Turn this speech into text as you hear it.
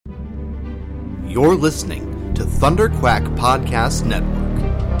You're listening to Thunderquack Podcast Network.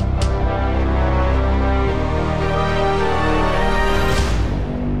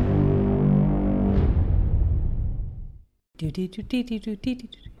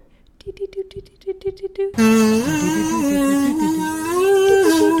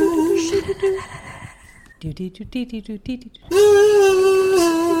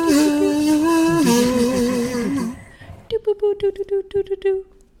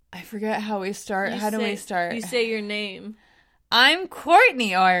 I forget how we start. How do we start? You say your name. I'm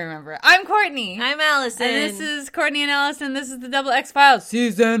Courtney. Oh, I remember. I'm Courtney. I'm Alison. And this is Courtney and Alison. This is the Double X Files,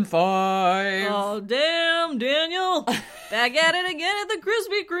 Season 5. Oh, damn, Daniel. Back at it again at the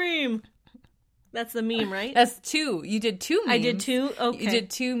Krispy Kreme. That's the meme, right? That's two. You did two memes. I did two? Okay. You did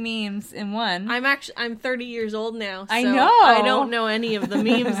two memes in one. I'm 30 years old now, so I know. I don't know any of the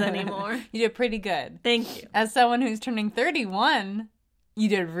memes anymore. You did pretty good. Thank you. As someone who's turning 31, you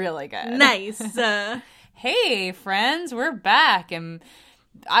did really good. Nice. Hey, friends, we're back. And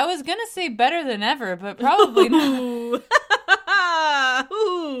I was going to say better than ever, but probably not.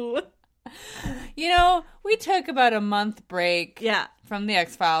 Ooh. You know, we took about a month break from the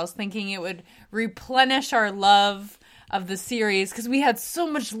X-Files, thinking it would replenish our love of the series, because we had so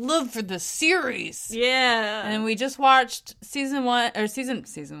much love for the series. Yeah. And we just watched season 5,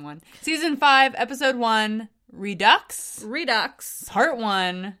 episode 1, Redux, part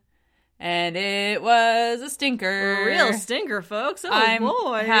 1, and it was a stinker. A real stinker, folks. Oh, I'm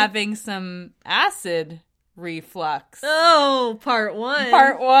boy. having some acid reflux. Oh, part 1.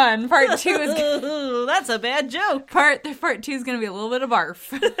 Part 1. Part 2 is... That's a bad joke. Part 2 is going to be a little bit of barf.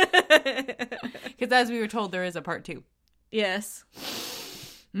 Because as we were told, there is a part 2. Yes.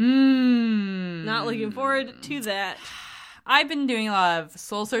 Not looking forward to that. I've been doing a lot of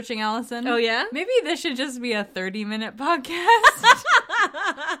soul searching, Alison. Oh, yeah? Maybe this should just be a 30-minute podcast.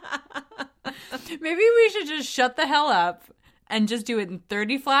 Maybe we should just shut the hell up and just do it in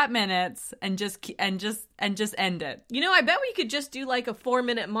 30 flat minutes and just end it. You know, I bet we could just do like a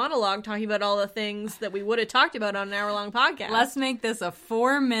 4-minute monologue talking about all the things that we would have talked about on an hour-long podcast. Let's make this a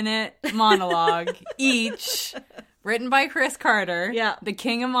 4-minute monologue each, written by Chris Carter, the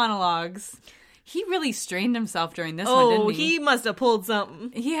king of monologues. He really strained himself during this one, didn't he? Oh, he must have pulled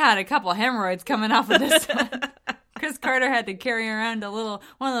something. He had a couple hemorrhoids coming off of this one. Chris Carter had to carry around one of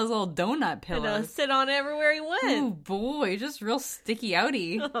those little donut pillows. Had to sit on everywhere he went. Oh boy, just real sticky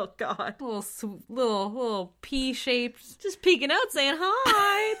outy. Oh god, little pea-shaped. Just peeking out, saying,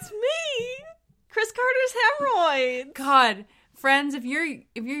 "Hi, it's me, Chris Carter's hemorrhoids." God, friends, if you're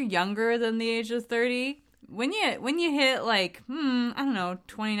younger than the age of 30, when you hit like I don't know,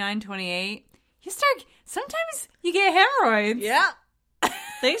 29, 28, sometimes you get hemorrhoids. Yeah,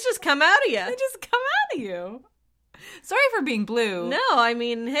 things just come out of you. They just come out of you. Sorry for being blue. No, I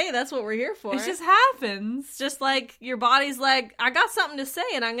mean, hey, that's what we're here for. It just happens. It's just like your body's like, I got something to say,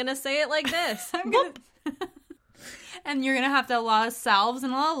 and I'm going to say it like this. And you're going to have to have a lot of salves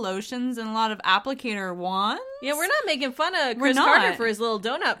and a lot of lotions and a lot of applicator wands. Yeah, we're not making fun of Chris Carter for his little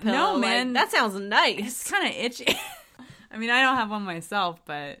donut pillow. No, man. That sounds nice. It's kind of itchy. I mean, I don't have one myself,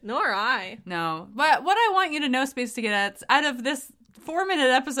 but... Nor I. No. But what I want you to know, Space to Get At, out of this 4-minute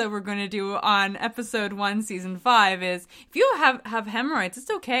episode we're going to do on episode 1, season 5 is, if you have hemorrhoids,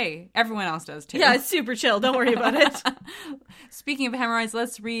 it's okay. Everyone else does too. Yeah, it's super chill. Don't worry about it. Speaking of hemorrhoids,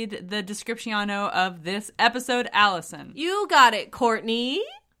 let's read the descriptiano of this episode, Alison. You got it, Courtney.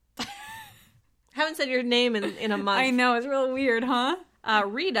 Haven't said your name in a month. I know, it's real weird, huh?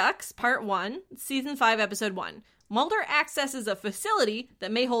 Redux, part 1, season 5, episode 1. Mulder accesses a facility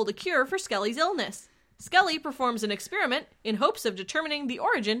that may hold a cure for Scully's illness. Scully performs an experiment in hopes of determining the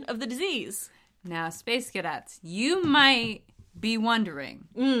origin of the disease. Now, Space Cadets, you might be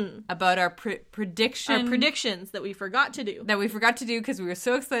wondering about our prediction. Our predictions that we forgot to do. That we forgot to do because we were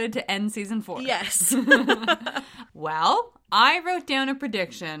so excited to end season 4. Yes. Well, I wrote down a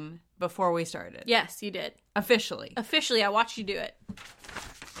prediction before we started. Yes, you did. Officially, I watched you do it.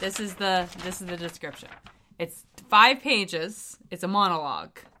 This is the description. It's 5 pages. It's a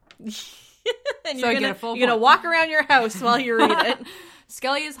monologue. And so you're gonna walk around your house while you read it.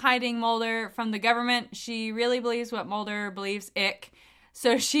 Scully is hiding Mulder from the government. She really believes what Mulder believes, ick.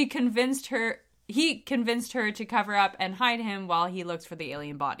 So he convinced her to cover up and hide him while he looks for the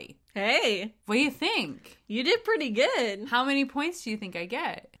alien body. Hey. What do you think? You did pretty good. How many points do you think I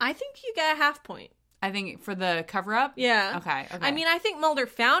get? I think you got a half point. I think for the cover-up? Yeah. Okay. I mean, I think Mulder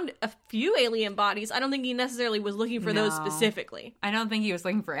found a few alien bodies. I don't think he necessarily was looking for those specifically. I don't think he was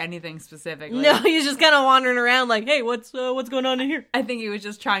looking for anything specifically. No, he was just kind of wandering around like, hey, what's going on in here? I think he was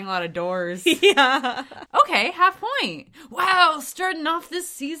just trying a lot of doors. Yeah. Okay, half point. Wow, starting off this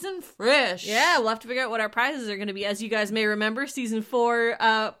season fresh. Yeah, we'll have to figure out what our prizes are going to be. As you guys may remember, season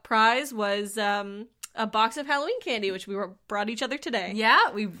 4 prize was a box of Halloween candy, which we brought each other today.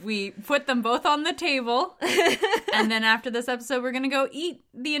 Yeah, we put them both on the table. And then after this episode, we're going to go eat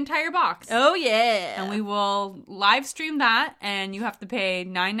the entire box. Oh, yeah. And we will live stream that, and you have to pay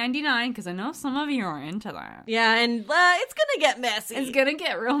 $9.99, because I know some of you are into that. Yeah, and it's going to get messy. It's going to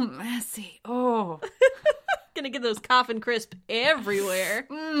get real messy. Oh. Gonna get those coffin crisp everywhere.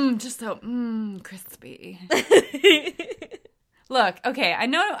 Just so crispy. Look, okay, I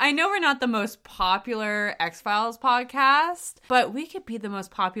know we're not the most popular X-Files podcast, but we could be the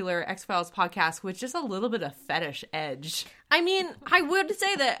most popular X-Files podcast with just a little bit of fetish edge. I mean, I would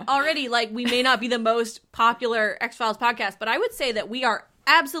say that already, like, we may not be the most popular X-Files podcast, but I would say that we are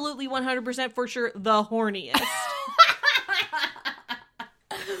absolutely 100% for sure the horniest.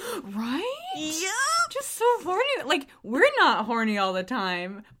 Right? Yeah. Just so horny. Like, we're not horny all the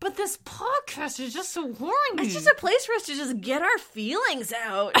time, but this podcast is just so horny. It's just a place for us to just get our feelings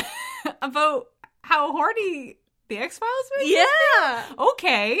out. About how horny the X-Files makes Yeah.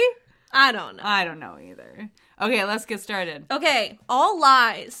 Okay. I don't know. I don't know either. Okay, let's get started. Okay, all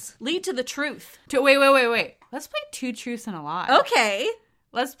lies lead to the truth. Wait. Let's play 2 truths and a lie. Okay.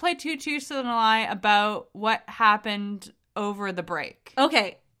 Let's play 2 truths and a lie about what happened over the break.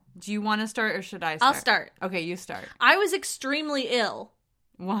 Okay. Do you want to start or should I start? I'll start. Okay, you start. I was extremely ill.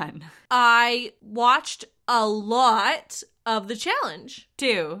 1. I watched a lot of the challenge.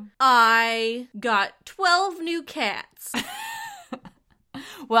 2. I got 12 new cats.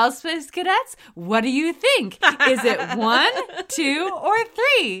 Well, Space Cadets, what do you think? Is it 1, 2, or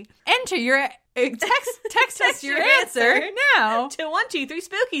 3? Enter your text us your answer now to 1, 2, 3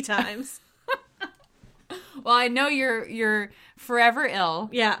 spooky times. Well, I know you're forever ill.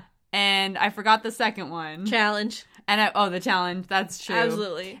 Yeah. And I forgot the second one. Challenge. And the challenge. That's true.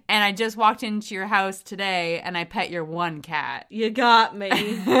 Absolutely. And I just walked into your house today and I pet your 1 cat. You got me.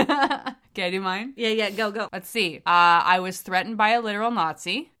 Can I do mine? Yeah, go. Let's see. I was threatened by a literal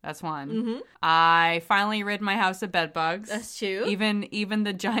Nazi. That's 1. Mm-hmm. I finally rid my house of bed bugs. That's 2. Even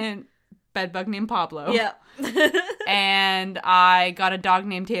the giant bed bug named Pablo. Yep. And I got a dog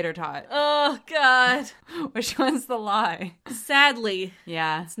named Tater Tot. Oh, God. Which one's the lie? Sadly.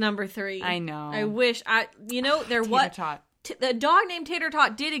 Yeah. It's number 3. I know. I wish there Tater was... Tot. The dog named Tater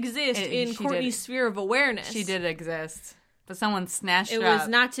Tot did exist in Courtney's sphere of awareness. She did exist. But someone snatched it her up. It was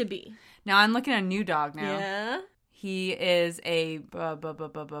not to be. Now I'm looking at a new dog now. Yeah? He is a...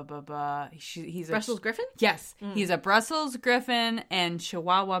 He's a... Brussels Griffin? Yes. He's a Brussels Griffin and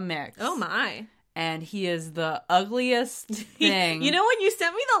Chihuahua mix. Oh, my. And he is the ugliest thing. You know, when you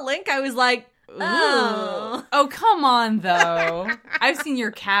sent me the link, I was like, oh. Oh, come on, though. I've seen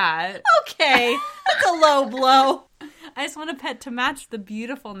your cat. Okay. That's a low blow. I just want a pet to match the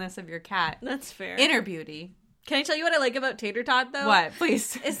beautifulness of your cat. That's fair. Inner beauty. Can I tell you what I like about Tater Tot, though? What?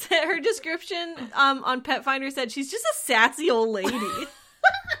 Please. Is that her description on Pet Finder said she's just a sassy old lady.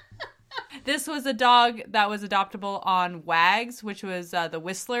 This was a dog that was adoptable on WAGS, which was the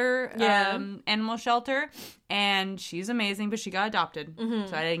Whistler animal shelter. And she's amazing, but she got adopted. Mm-hmm.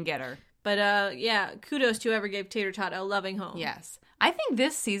 So I didn't get her. But kudos to whoever gave Tater Tot a loving home. Yes. I think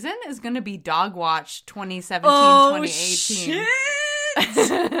this season is going to be Dog Watch 2017-2018. Shit!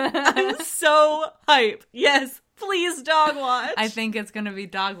 I'm so hype. Yes, please Dog Watch. I think it's going to be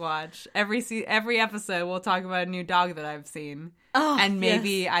Dog Watch. Every episode we'll talk about a new dog that I've seen. Oh, and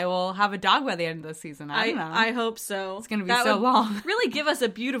maybe I will have a dog by the end of the season. I don't know. I hope so. It's going to be so long. Really give us a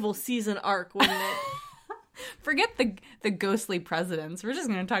beautiful season arc, wouldn't it? Forget the ghostly presidents. We're just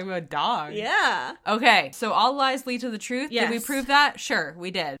going to talk about dogs. Yeah. Okay, so all lies lead to the truth. Yes. Did we prove that? Sure,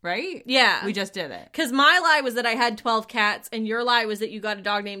 we did, right? Yeah. We just did it. Because my lie was that I had 12 cats, and your lie was that you got a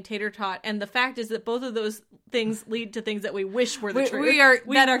dog named Tater Tot, and the fact is that both of those things lead to things that we wish were the truth.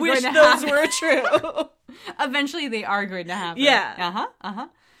 We wish those were true. Eventually they are going to happen. Yeah.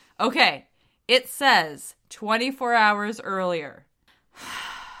 Okay, it says 24 hours earlier.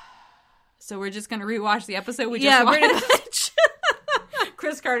 So we're just going to rewatch the episode we just watched? Pretty much.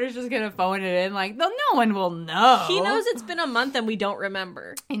 Chris Carter's just going to phone it in like, no one will know. He knows it's been a month and we don't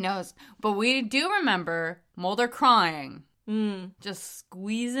remember. He knows. But we do remember Mulder crying. just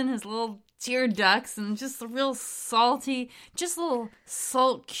squeezing his little tear ducts and just real salty, just little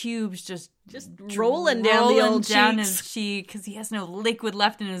salt cubes just rolling down the old down cheeks. his cheek because he has no liquid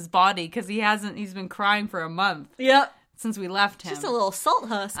left in his body because he's been crying for a month. Yep. Since we left him. Just a little salt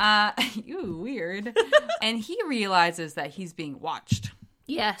husk. Ew, weird. And he realizes that he's being watched.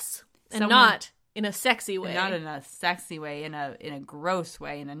 Yes. And not in a sexy way. Not in a sexy way, in a gross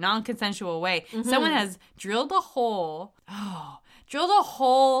way, in a non-consensual way. Mm-hmm. Someone has drilled a hole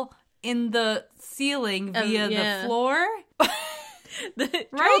in the ceiling via the floor.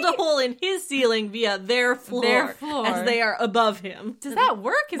 Drilled a hole in his ceiling via their floor. As they are above him. Does that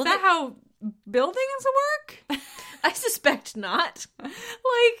work? Is that how buildings work? I suspect not.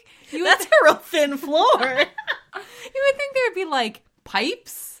 That's a real thin floor. You would think there would be like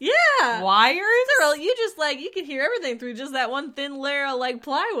pipes, wires. You can hear everything through just that one thin layer of like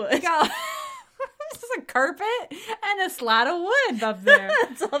plywood. Just a carpet and a slat of wood up there.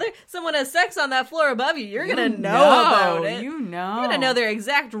 Someone has sex on that floor above you. You're gonna know about it. You know. You're gonna know their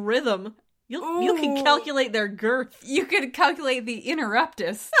exact rhythm. You can calculate their girth. You could calculate the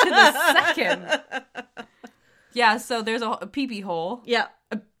interruptus to the second. Yeah, so there's a pee-pee hole. Yeah.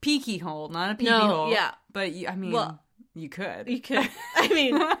 A peaky hole, not a pee-pee hole. Yeah. But, you could. You could.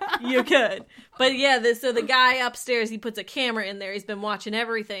 You could. But yeah, so the guy upstairs, he puts a camera in there. He's been watching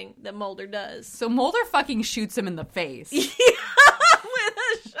everything that Mulder does. So Mulder fucking shoots him in the face. Yeah, with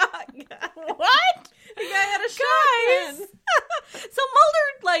a shotgun. What? The guy had a shotgun. So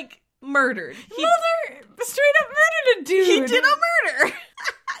Mulder, murdered. Mulder straight up murdered a dude. He did a murder.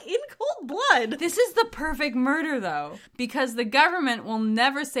 In cold blood. This is the perfect murder, though, because the government will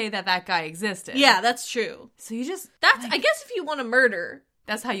never say that guy existed. Yeah, that's true. So you just... I guess if you want to murder...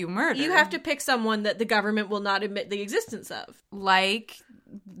 That's how you murder. You have to pick someone that the government will not admit the existence of. Like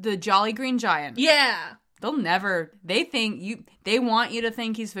the Jolly Green Giant. Yeah. They'll never... They want you to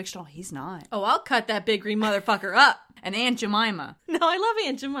think he's fictional. He's not. Oh, I'll cut that big green motherfucker up. And Aunt Jemima. No, I love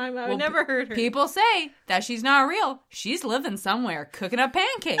Aunt Jemima. I've never heard her. People say that she's not real. She's living somewhere, cooking up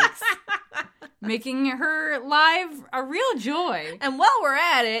pancakes. Making her life a real joy. And while we're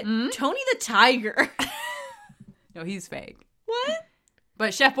at it, Tony the Tiger. No, he's fake. What?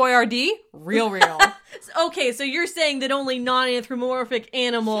 But Chef Boyardee, real. Okay, so you're saying that only non-anthropomorphic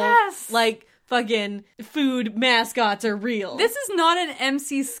animals, fucking food mascots are real. This is not an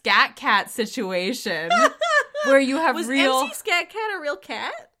MC Scat Cat situation where you have was real... MC Scat Cat a real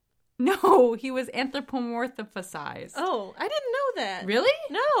cat? No, he was anthropomorphized. Oh, I didn't know that. Really?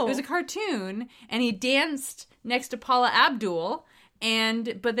 No. It was a cartoon, and he danced next to Paula Abdul,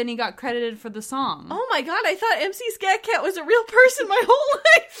 but then he got credited for the song. Oh my god, I thought MC Scat Cat was a real person my whole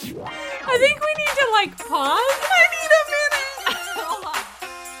life. I think we need to, pause. I need a minute. Hold on.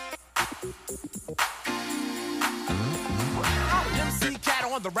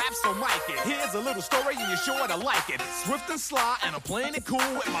 On the rap so mic it. Here's a little story and you're sure to like it. Swift and sly and I'm playing it cool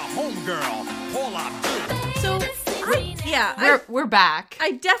with my homegirl, Paula Abdul. So, we're back.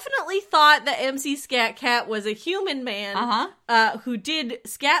 I definitely thought that MC Scat Cat was a human man who did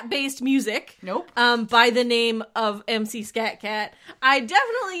scat-based music. Nope. By the name of MC Scat Cat. I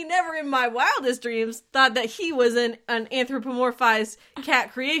definitely never in my wildest dreams thought that he was an anthropomorphized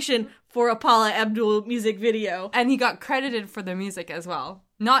cat creation for a Paula Abdul music video. And he got credited for the music as well.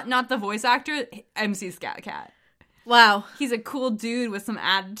 Not the voice actor, MC Scat Cat. Wow. He's a cool dude with some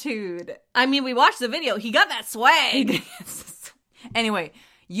attitude. I mean, we watched the video. He got that swag. Anyway,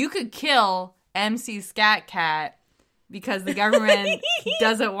 you could kill MC Scat Cat because the government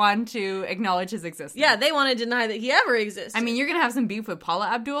doesn't want to acknowledge his existence. Yeah, they want to deny that he ever existed. I mean, you're going to have some beef with Paula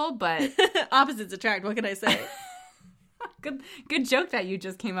Abdul, but... Opposites attract, what can I say? Good joke that you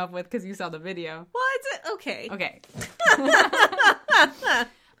just came up with because you saw the video. Well, it's okay. Okay.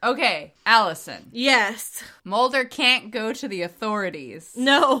 Okay, Alison. Yes. Mulder can't go to the authorities.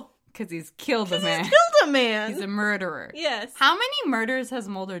 No. Because he's killed a man. He's killed a man. He's a murderer. Yes. How many murders has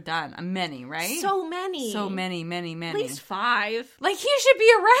Mulder done? Many, right? So many. Many. At least 5. Like, he should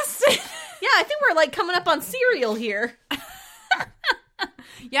be arrested. Yeah, I think we're, coming up on Serial here.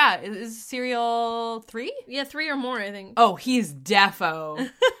 Yeah, is Serial 3? Yeah, 3 or more, I think. Oh, he's defo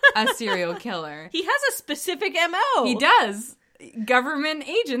a serial killer. He has a specific MO. He does. Government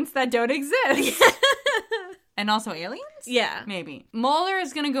agents that don't exist. And also aliens? Yeah. Maybe. Mulder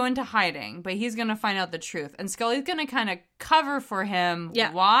is going to go into hiding, but he's going to find out the truth. And Scully's going to kind of cover for him.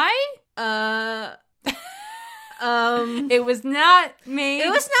 Yeah. Why? It was not made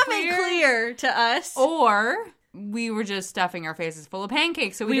clear to us. Or we were just stuffing our faces full of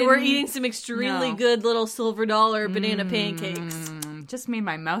pancakes. So we were eating some extremely good little silver dollar banana pancakes. Just made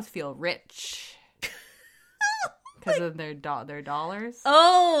my mouth feel rich. Because of their dollars.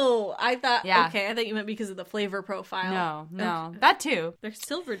 Oh, I thought, okay, I thought you meant because of the flavor profile. No, okay. That too. They're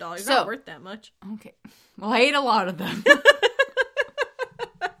silver dollars, not worth that much. Okay. Well, I ate a lot of them.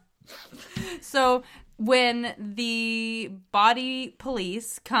 So when the body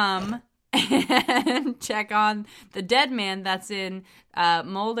police come and check on the dead man that's in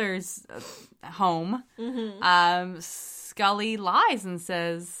Mulder's home, Scully lies and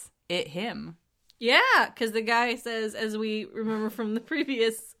says it him. Yeah, because the guy says, as we remember from the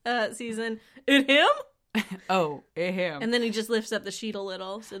previous season, it him? Oh, it him. And then he just lifts up the sheet a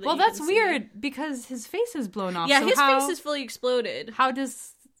little. So that well, that's weird because his face is blown off. Yeah, so his face is fully exploded. How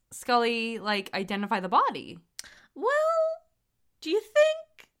does Scully, identify the body? Well, do you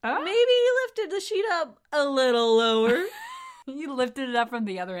think maybe he lifted the sheet up a little lower? He lifted it up from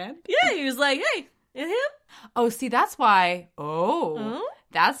the other end? Yeah, he was like, hey, it him? Oh, see, that's why...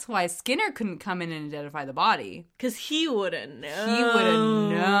 That's why Skinner couldn't come in and identify the body. Because he would have known. He would have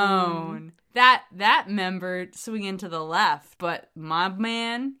known. That member swinging to the left, but my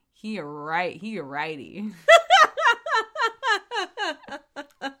man, he a righty.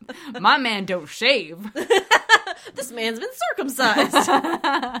 My man don't shave. This man's been circumcised.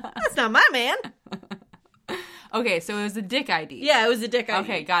 That's not my man. Okay, so it was a dick ID. Yeah, it was a dick ID.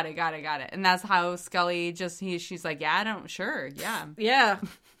 Okay, got it. And that's how Scully she's like, yeah, yeah. Yeah.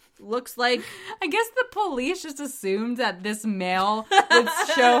 Looks like... I guess the police just assumed that this male would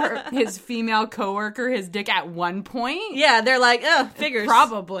show his female coworker his dick at one point. Yeah, they're like, oh, figures.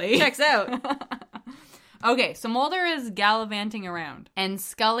 Probably. Checks out. Okay, so Mulder is gallivanting around, and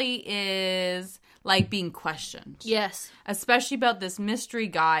Scully is... being questioned. Yes. Especially about this mystery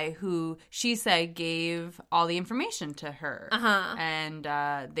guy who she said gave all the information to her. Uh-huh. And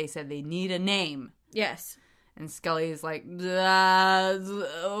they said they need a name. Yes. And Scully's like,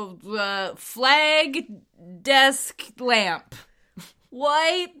 flag desk lamp.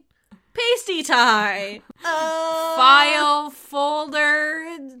 White pasty tie. File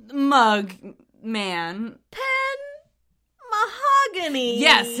folder mug man. Pen Mahogany.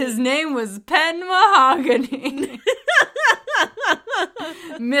 Yes, his name was Pen Mahogany.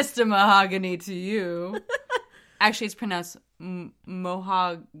 Mr. Mahogany to you. Actually, it's pronounced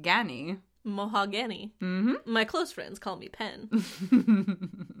Mohogany. Mahogany. Mm-hmm. My close friends call me Pen.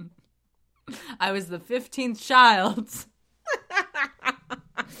 I was the 15th child.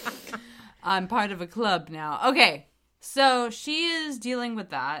 I'm part of a club now. Okay, so she is dealing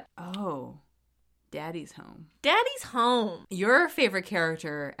with that. Oh. Daddy's home. Daddy's home. Your favorite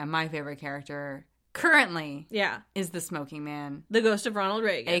character and my favorite character currently is the smoking man. The ghost of Ronald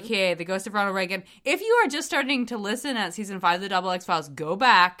Reagan. AKA the ghost of Ronald Reagan. If you are just starting to listen at season 5 of the Double X Files, go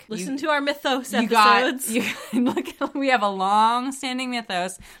back. Listen to our mythos episodes. We have a long-standing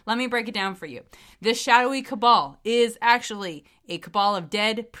mythos. Let me break it down for you. This shadowy cabal is actually a cabal of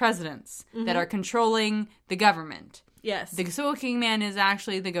dead presidents that are controlling the government. Yes. The Smoking Man is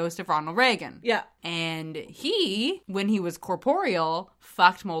actually the ghost of Ronald Reagan. Yeah. And he, when he was corporeal,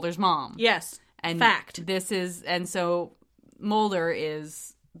 fucked Mulder's mom. Yes. And fact. And so Mulder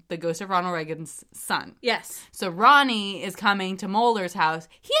is the ghost of Ronald Reagan's son. Yes. So Ronnie is coming to Mulder's house.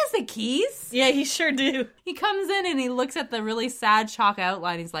 He has the keys. Yeah, he sure do. He comes in and he looks at the really sad chalk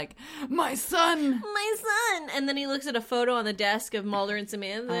outline. He's like, my son. My son. And then he looks at a photo on the desk of Mulder and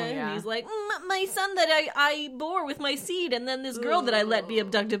Samantha. And he's like, my son that I bore with my seed. And then this girl that I let be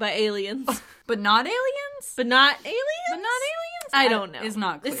abducted by aliens. But not aliens? But not aliens? I don't know. It's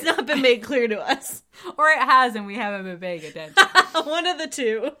not clear. It's not been made clear to us. Or it has and we haven't been paying attention. One of the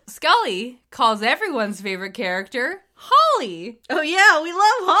two. Scully calls everyone's favorite character Holly. Oh yeah, we love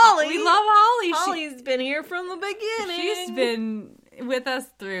Holly. We love Holly. Holly's been here from the beginning. She's been with us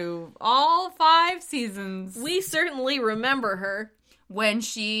through all 5 seasons. We certainly remember her. When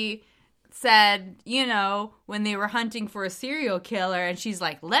she said, when they were hunting for a serial killer, and she's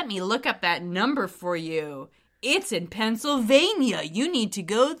like, let me look up that number for you. It's in Pennsylvania. You need to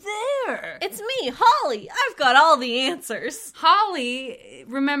go there. It's me, Holly. I've got all the answers. Holly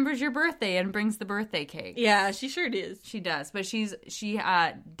remembers your birthday and brings the birthday cake. Yeah, she sure does. She does. But she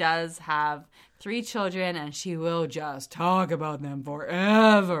does have 3 children, and she will just talk about them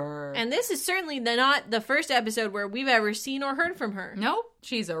forever. And this is certainly not the first episode where we've ever seen or heard from her. Nope.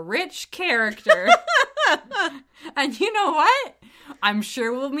 She's a rich character. And you know what? I'm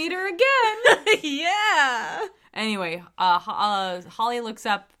sure we'll meet her again. Yeah. Anyway, Holly looks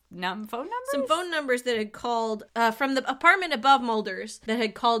up phone numbers? Some phone numbers that had called from the apartment above Mulder's that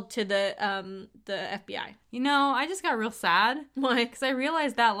had called to the FBI. I just got real sad. Why? Because I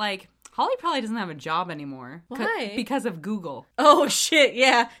realized that, Holly probably doesn't have a job anymore. Why? Because of Google. Oh, shit,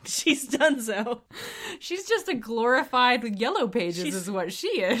 yeah. She's done so. She's just a glorified Yellow Pages is what she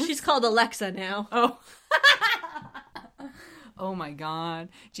is. She's called Alexa now. Oh. Oh my god.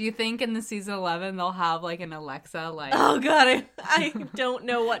 Do you think in the season 11 they'll have like an Alexa like... Oh god, I don't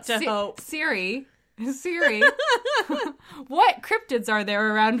know what to hope. Siri, what cryptids are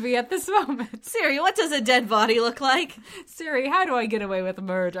there around me at this moment? Siri, what does a dead body look like? Siri, how do I get away with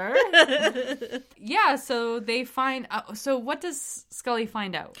murder? Yeah, so they find... so what does Scully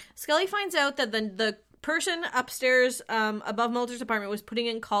find out? Scully finds out that the person upstairs above Mulder's apartment was putting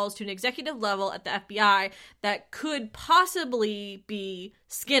in calls to an executive level at the FBI that could possibly be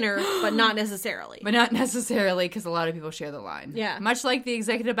Skinner, but not necessarily. But not necessarily, because a lot of people share the line. Yeah. Much like the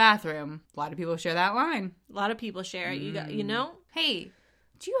executive bathroom, a lot of people share that line. A lot of people share it, you know? Hey,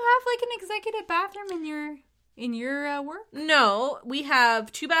 do you have like an executive bathroom in your work? No, we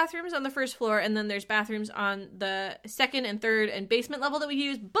have 2 bathrooms on the first floor, and then there's bathrooms on the second and third and basement level that we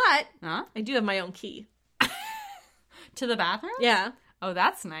use, but I do have my own key. To the bathroom? Yeah. Oh,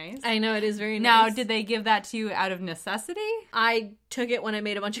 that's nice. I know, it is very nice. Now, did they give that to you out of necessity? I took it when I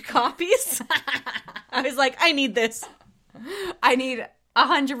made a bunch of copies. I was like, I need this. I need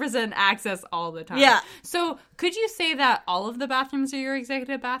 100% access all the time. Yeah. So, could you say that all of the bathrooms are your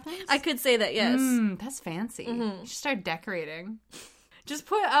executive bathrooms? I could say that, yes. That's fancy. You should start decorating. Just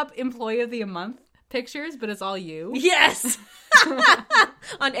put up Employee of the Month pictures, but it's all you. Yes!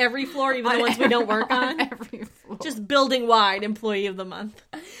 On every floor, even the ones we don't work on. Every floor. Just building wide Employee of the Month.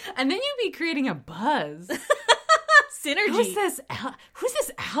 And then you'd be creating a buzz. Synergy. Who's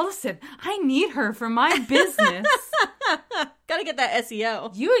this Alison? I need her for my business. Gotta get that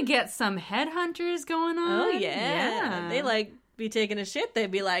SEO. You would get some headhunters going on. Oh, yeah. They, like, be taking a shit.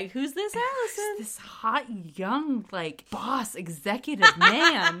 They'd be like, who's this Alison? This hot, young, like, boss, executive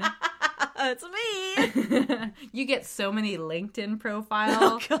man. It's me. You get so many LinkedIn profiles.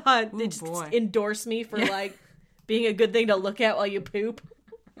 Oh, God. They just boy. endorse me for, like, being a good thing to look at while you poop.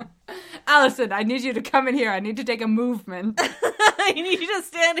 Alison, I need you to come in here. I need to take a movement. I need you to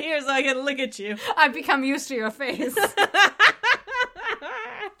stand here so I can look at you. I've become used to your face.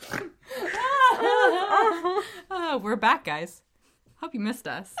 We're back, guys. Hope you missed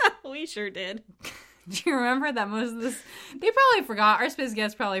us. We sure did. Do you remember that most of this... They probably forgot. Our space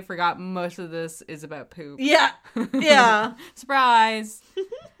guests probably forgot most of this is about poop. Yeah. Yeah. Surprise.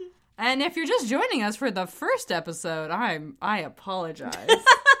 And if you're just joining us for the first episode, I apologize.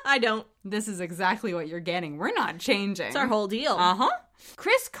 I don't. This is exactly what you're getting. We're not changing. It's our whole deal. Uh-huh.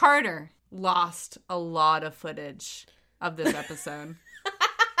 Chris Carter lost a lot of footage of this episode.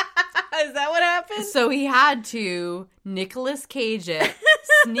 Is that what happened? So he had to Nicolas Cage it,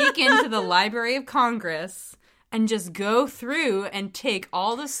 sneak into the Library of Congress, and just go through and take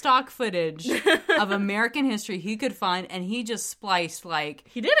all the stock footage of American history he could find, and he just spliced, like...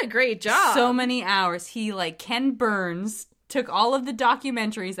 He did a great job. So many hours. He, like, Ken Burns... took all of the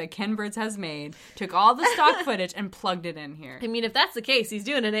documentaries that Ken Burns has made, took all the stock footage, and plugged it in here. I mean, if that's the case, he's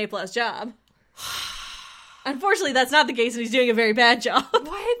doing an A+ job. Unfortunately, that's not the case, and he's doing a very bad job.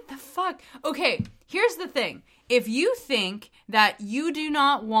 What the fuck? Okay, here's the thing. If you think that you do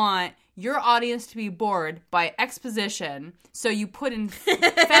not want your audience to be bored by exposition, so you put in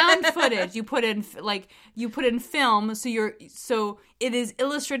found footage, you put in film, so it is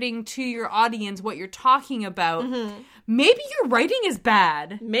illustrating to your audience what you're talking about. Mm-hmm. Maybe your writing is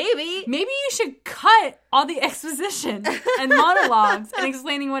bad. Maybe you should cut all the exposition and monologues and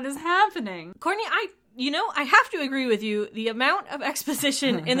explaining what is happening. Courtney, I have to agree with you. The amount of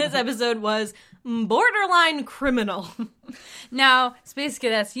exposition in this episode was borderline criminal. Now, Space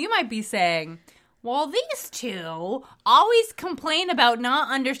Cadets, you might be saying, well, these two always complain about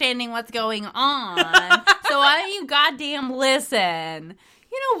not understanding what's going on. So why don't you goddamn listen?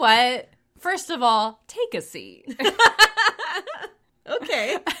 You know what? First of all, take a seat.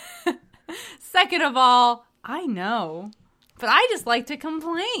 Okay. Second of all, I know, but I just like to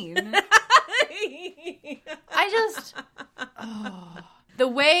complain. The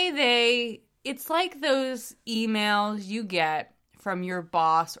way it's like those emails you get from your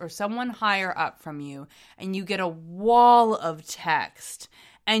boss or someone higher up from you, and you get a wall of text,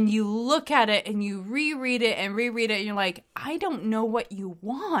 and you look at it and you reread it, and you're like, I don't know what you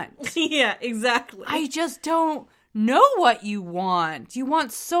want. Yeah, exactly. I just don't know what you want. You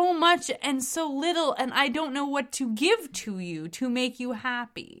want so much and so little, and I don't know what to give to you to make you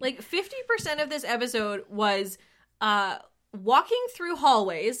happy. Like, 50% of this episode was walking through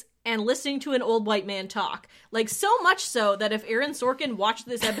hallways and listening to an old white man talk. Like, so much so that if Aaron Sorkin watched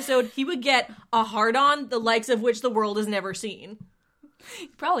this episode, he would get a hard-on, the likes of which the world has never seen. He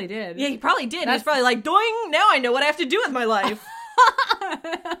probably did. Yeah, he probably did. He's probably like, doing, now I know what I have to do with my life.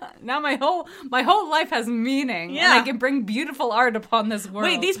 Now my whole life has meaning. Yeah. And I can bring beautiful art upon this world.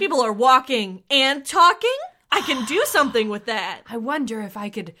 Wait, these people are walking and talking? I can do something with that. I wonder if I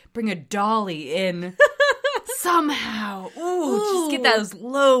could bring a dolly in somehow. Ooh, just get those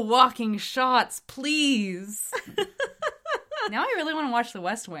low walking shots, please. Now I really want to watch The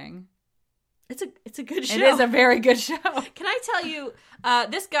West Wing. It's a good show. It is a very good show. Can I tell you,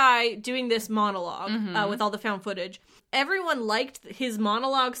 this guy doing this monologue with all the found footage, everyone liked his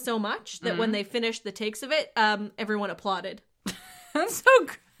monologue so much that when they finished the takes of it, everyone applauded. That's so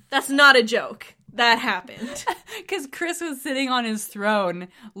good. That's not a joke. That happened. Because Chris was sitting on his throne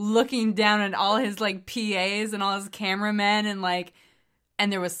looking down at all his, like, PAs and all his cameramen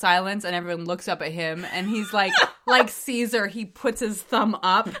and there was silence and everyone looks up at him and he's like Caesar, he puts his thumb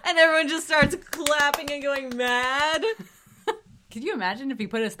up. And everyone just starts clapping and going mad. Could you imagine if he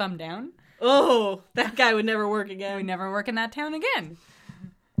put his thumb down? Oh, that guy would never work again. He would never work in that town again.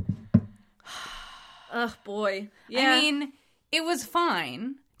 Oh, boy. Yeah. I mean, it was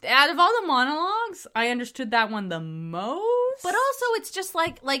fine. Out of all the monologues, I understood that one the most. But also, it's just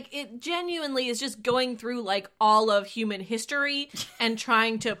like it genuinely is just going through like all of human history and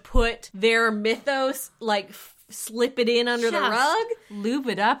trying to put their mythos, like slip it in under the rug. Lube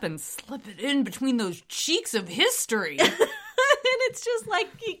it up and slip it in between those cheeks of history. And it's just like,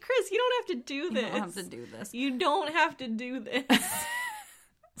 Chris, you don't have to do this. You don't have to do this. You don't have to do this.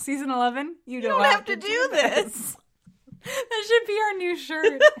 Season 11, you don't have to do this. That should be our new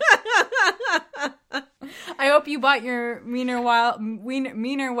shirt. I hope you bought your meaner,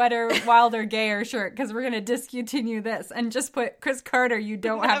 wetter, wilder, gayer shirt because we're going to discontinue this and just put Chris Carter, you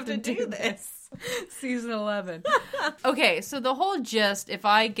don't have to do this. Season 11. Okay, so the whole gist, if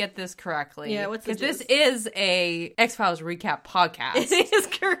I get this correctly, what's the gist? This is a X-Files recap podcast. It is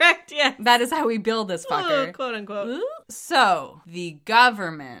correct, yeah. That is how we build this fucker. Ooh, quote unquote. Ooh. So, the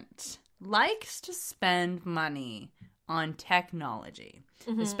government likes to spend money on technology,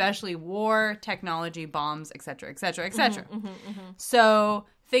 especially war, technology, bombs, etc., etc., etc. So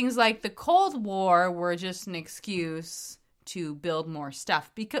things like the Cold War were just an excuse to build more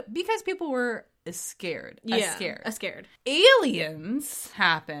stuff because people were scared. Aliens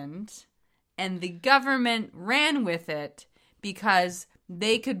happened, and the government ran with it because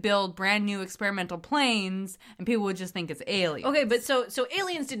they could build brand new experimental planes and people would just think it's aliens. Okay, but so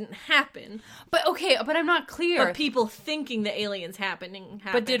aliens didn't happen. But I'm not clear. But people thinking the aliens happened.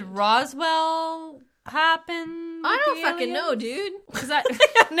 But did Roswell happen? I don't fucking know, dude. I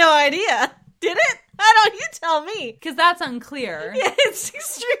have no idea. Did it? I don't. You tell me. Because that's unclear. Yeah, it's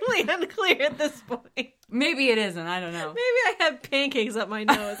extremely unclear at this point. Maybe it isn't. I don't know. Maybe I have pancakes up my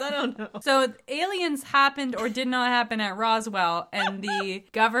nose. I don't know. So aliens happened or did not happen at Roswell, and the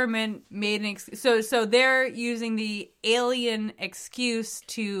government made an excuse. So they're using the alien excuse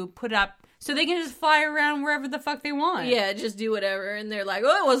to put up. So they can just fly around wherever the fuck they want. Yeah, just do whatever. And they're like,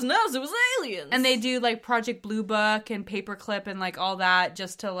 oh, it wasn't us, it was aliens. And they do like Project Blue Book and Paperclip and like all that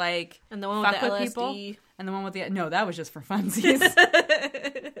just to like and the one fuck with the with LSD. People. And the one with the... No, that was just for funsies.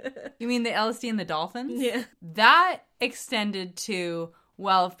 You mean the LSD and the dolphins? Yeah. That extended to,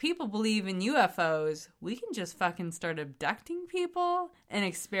 well, if people believe in UFOs, we can just fucking start abducting people and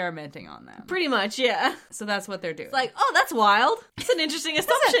experimenting on them. Pretty much, yeah. So that's what they're doing. It's like, oh, that's wild. It's an interesting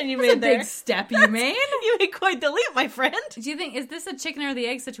assumption you made there. Big step you made. You made quite the leap, my friend. Do you think, is this a chicken or the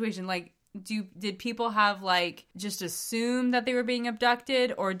egg situation? Like, did people have like just assume that they were being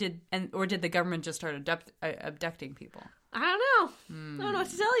abducted, or did the government just start abducting people? I don't know. I don't know what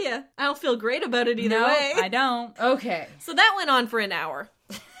to tell you. I don't feel great about it either way. I don't. Okay. So that went on for an hour.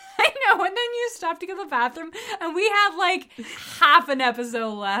 I know, and then you stopped to go to the bathroom, and we have like half an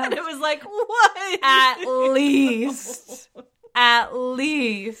episode left. And it was like, what? At least. At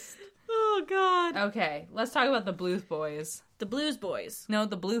least. Oh, God. Okay, let's talk about the Blues Boys. The Blues Boys. No,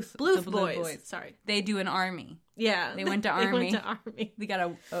 the Blues Boys. Sorry. They do an army. Yeah. They went to army. They went to army.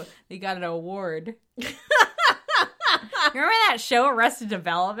 They got an award. Remember that show, Arrested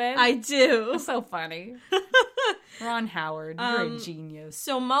Development? I do. It's so funny. Ron Howard, you're a genius.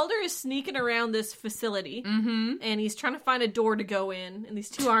 So Mulder is sneaking around this facility, and he's trying to find a door to go in, and these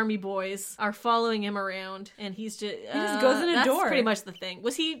two army boys are following him around, and he just goes in a door. That's pretty much the thing.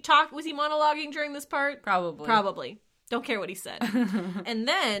 Was he monologuing during this part? Probably. Don't care what he said. And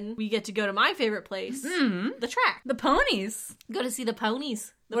then we get to go to my favorite place, the track. The ponies. Go to see the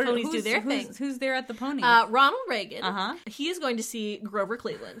ponies. The ponies do their thing. Who's there at the ponies? Ronald Reagan. Uh-huh. He is going to see Grover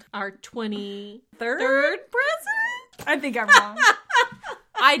Cleveland, our 23rd president. I think I'm wrong.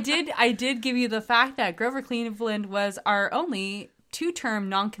 I did give you the fact that Grover Cleveland was our only 2-term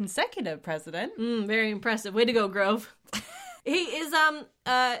non-consecutive president. Very impressive. Way to go, Grove. Hey, is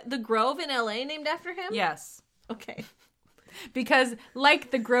the Grove in LA named after him? Yes. Okay. Because,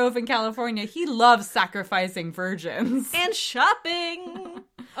 like the Grove in California, he loves sacrificing virgins. And shopping.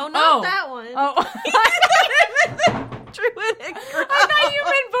 Oh, not that one. Oh. Druidic Grove. I thought you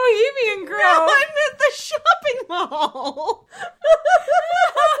meant Bohemian Grove. No, I meant the shopping mall.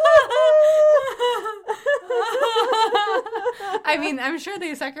 I mean, I'm sure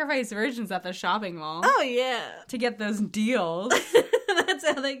they sacrifice virgins at the shopping mall. Oh, yeah. To get those deals. That's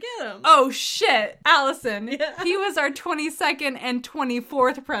how they get them. Oh, shit. Allison. Yeah. He was our 22nd and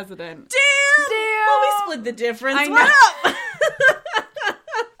 24th president. Damn! Well, we split the difference. I know. What up?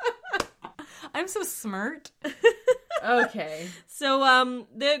 I'm so smart. Okay. So,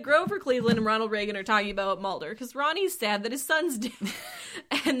 the Grover Cleveland and Ronald Reagan are talking about Mulder, because Ronnie's sad that his son's dead.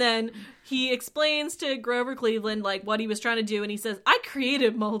 And then he explains to Grover Cleveland, like, what he was trying to do, and he says, I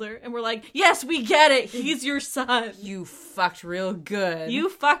created Mulder. And we're like, yes, we get it. He's your son. You fucked real good. You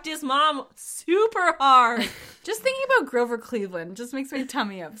fucked his mom super hard. Just thinking about Grover Cleveland just makes my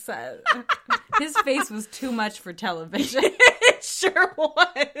tummy upset. His face was too much for television. It sure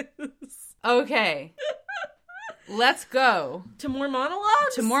was. Okay. Let's go. To more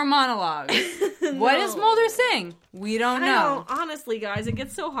monologues? To more monologues. No. What does Mulder sing? We don't know. Honestly, guys, it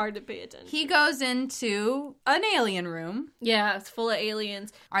gets so hard to pay attention. He goes into an alien room. Yeah, it's full of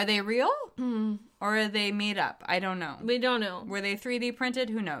aliens. Are they real? Or are they made up? I don't know. We don't know. Were they 3D printed?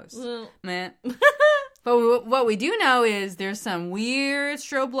 Who knows? Well. Meh. But what we do know is there's some weird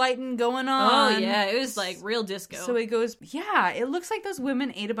strobe lighting going on. Oh, yeah. It was like real disco. So he goes, yeah, it looks like those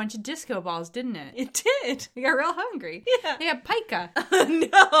women ate a bunch of disco balls, didn't it? It did. They got real hungry. Yeah. They had pica.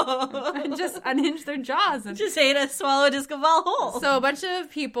 No. And just unhinged their jaws. And just ate a swallow disco ball whole. So a bunch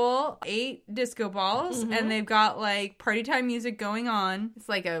of people ate disco balls, and they've got, like, party time music going on. It's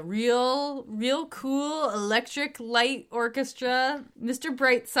like a real cool electric light orchestra. Mr.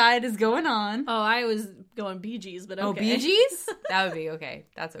 Brightside is going on. Oh, I was going Bee Gees, but okay. Oh, Bee Gees? That would be okay.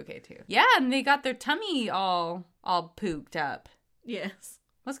 That's okay, too. Yeah, and they got their tummy all pooped up. Yes.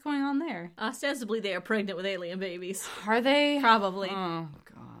 What's going on there? Ostensibly, they are pregnant with alien babies. Are they? Probably. Oh,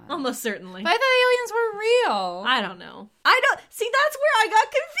 God. Almost certainly. But I thought aliens were real. I don't know. See, that's where I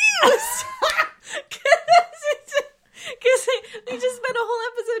got confused. Because they just spent a whole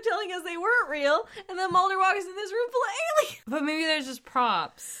episode telling us they weren't real, and then Mulder walks in this room full of aliens. But maybe they're just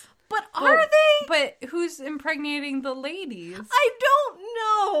props. But are they? But who's impregnating the ladies? I don't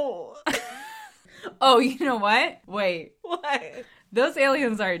know. Oh, you know what? Wait. What? Those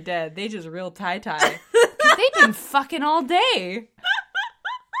aliens aren't dead. They just real tie-tie. Because they've been fucking all day.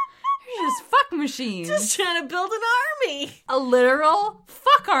 They're just fuck machines. Just trying to build an army. A literal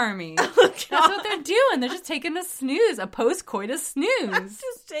fuck army. Oh, God. That's what they're doing. They're just taking a snooze. A post-coitus snooze. I'm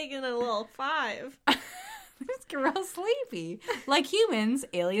just taking a little 5. They just get real sleepy. Like humans,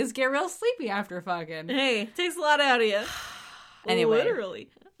 aliens get real sleepy after fucking. Hey, takes a lot out of you. Anyway. Literally.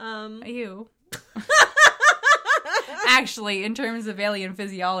 You. Actually, in terms of alien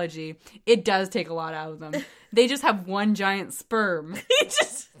physiology, it does take a lot out of them. They just have one giant sperm.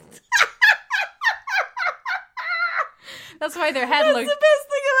 That's why their head looks... That's the best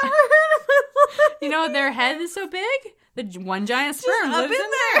thing I've ever heard of my life. You know, their head is so big, the one giant sperm lives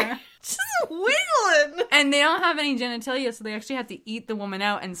in there. Just wiggling. And they don't have any genitalia, so they actually have to eat the woman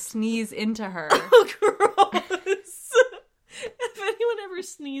out and sneeze into her. Oh, gross. If anyone ever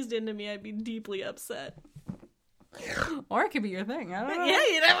sneezed into me, I'd be deeply upset. Or it could be your thing. I don't know. Yeah,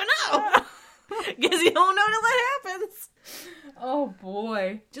 you never know. Guess you don't know till that happens. Oh,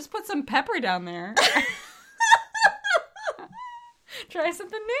 boy. Just put some pepper down there. Try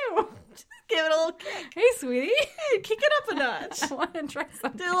something new. Just give it a little kick. Hey, sweetie. Hey, kick it up a notch. I want to try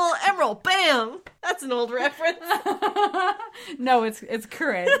something. Do a little emerald. Bam. That's an old reference. No, it's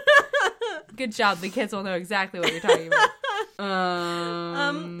current. Good job. The kids will know exactly what you're talking about.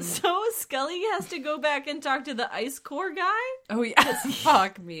 So Scully has to go back and talk to the ice core guy? Oh, yes.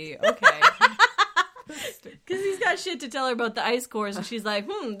 Fuck me. Okay. Because he's got shit to tell her about the ice cores, and she's like,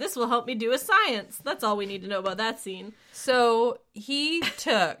 this will help me do a science. That's all we need to know about that scene. So he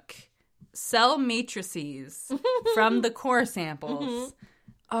took cell matrices from the core samples.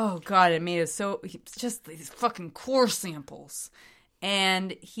 Oh, God, it made it so... Just these fucking core samples.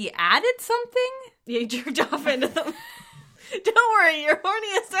 And he added something? Yeah, he jerked off into them. Don't worry, your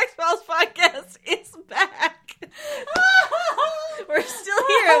Horniest X-Files podcast is back. We're still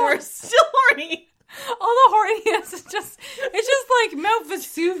here, and we're still horny. All the horniness is just... It's just like Mount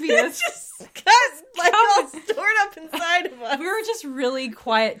Vesuvius. It's just got like all stored up inside of us. We were just really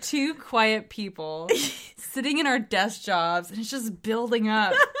quiet, two quiet people sitting in our desk jobs, and it's just building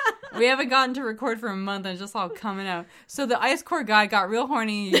up. We haven't gotten to record for a month, and it's just all coming out. So the ice core guy got real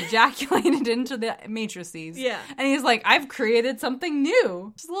horny, ejaculated into the matrices. Yeah. And he's like, I've created something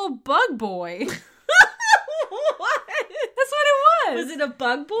new. Just a little bug boy. What? That's what it was. Was it a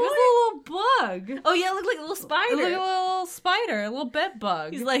bug boy? It was a little bug. Oh, yeah, it looked like a little spider. It looked like a little spider, a little bed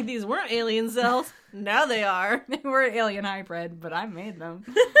bug. He's like, these weren't alien cells. Now they are. They were alien hybrid, but I made them.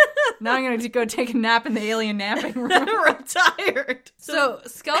 Now I'm going to go take a nap in the alien napping room. I'm tired. So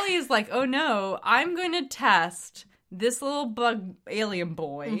Scully is like, oh no, I'm going to test this little bug alien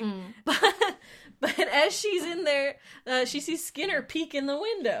boy. Mm-hmm. But as she's in there, she sees Skinner peek in the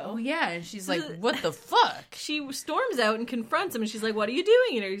window. Oh yeah, and she's like, what the fuck? She storms out and confronts him, and she's like, what are you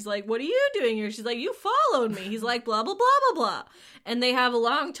doing here? He's like, what are you doing here? She's like, you followed me. He's like, blah, blah, blah, blah, blah. And they have a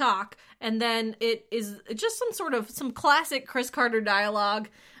long talk, and then it is just some classic Chris Carter dialogue.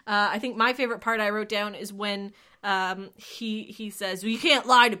 I think my favorite part I wrote down is when he says, well, you can't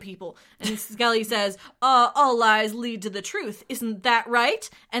lie to people. And Scully says, all lies lead to the truth. Isn't that right?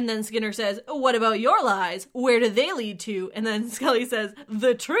 And then Skinner says, what about your lies? Where do they lead to? And then Scully says,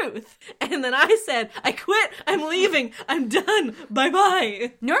 the truth. And then I said, I quit. I'm leaving. I'm done.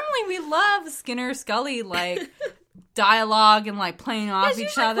 Bye-bye. Normally we love Skinner Scully, like, dialogue and, like, playing off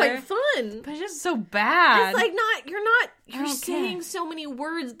each other. It's like fun. But it's just so bad. It's like you're saying so many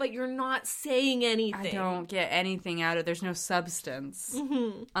words, but you're not saying anything. I don't get anything out of it. There's no substance.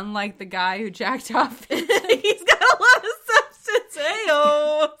 Mm-hmm. Unlike the guy who jacked off. He's got a lot of substance.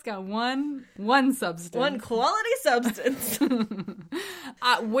 Hey-o. It's got one substance. One quality substance.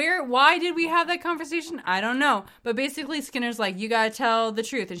 Why did we have that conversation? I don't know. But basically Skinner's like, you gotta tell the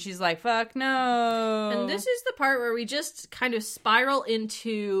truth. And she's like, fuck no. And this is the part where we just kind of spiral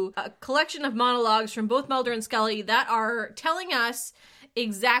into a collection of monologues from both Mulder and Scully that are telling us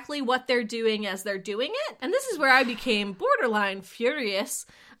exactly what they're doing as they're doing it. And this is where I became borderline furious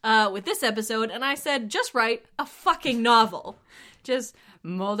with this episode. And I said, just write a fucking novel. Just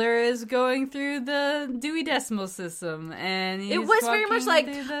Mulder is going through the Dewey Decimal System, and it was very much like,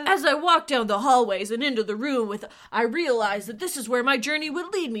 as I walked down the hallways and into the room I realized that this is where my journey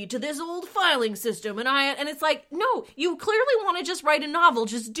would lead me to this old filing system, and it's like, no, you clearly want to just write a novel,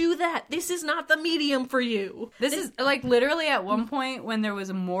 just do that. This is not the medium for you. This is, like, literally at one point when there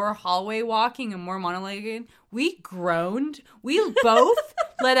was more hallway walking and more monologuing, we groaned. We both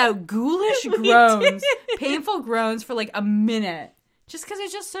let out ghoulish groans, painful groans for, like, a minute. Just because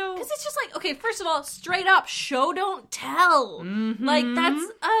it's just so... Because it's just like, okay, first of all, straight up, show, don't tell. Mm-hmm. Like,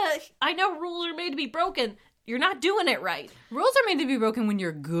 that's... I know rules are made to be broken. You're not doing it right. Rules are made to be broken when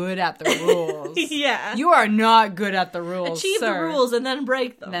you're good at the rules. Yeah. You are not good at the rules, Achieve the rules and then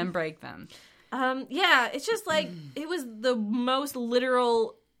break them. Yeah, it's just like, it was the most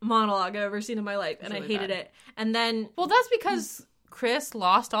literal monologue I've ever seen in my life, and really I hated it. And then... Well, that's because... Chris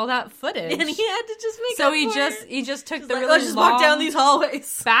lost all that footage, and he had to just make. So he just took the really let's just walk down these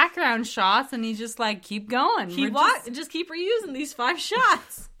hallways, background shots, and he just like keep going. Just keep reusing these 5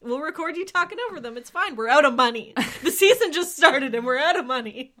 shots. We'll record you talking over them. It's fine. We're out of money. The season just started, and we're out of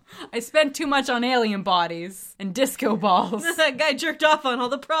money. I spent too much on alien bodies and disco balls. That guy jerked off on all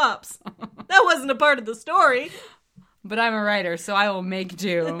the props. That wasn't a part of the story. But I'm a writer, so I will make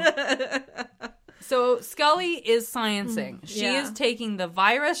do. So Scully is sciencing. She is taking the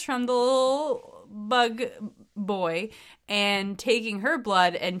virus from the little bug boy and taking her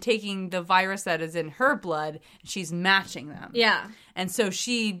blood and taking the virus that is in her blood. She's matching them. Yeah. And so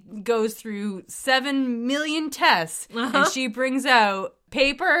she goes through 7 million tests and she brings out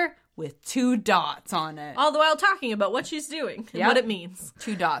paper with 2 dots on it. All the while talking about what she's doing and what it means.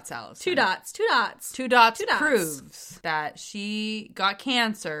 2 dots, Alison. 2 dots. 2 dots. 2 dots proves that she got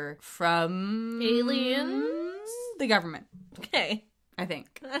cancer from... aliens? The government. Okay. I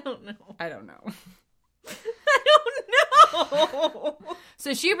think. I don't know. I don't know. I don't know!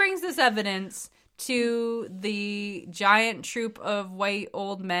 So she brings this evidence to the giant troop of white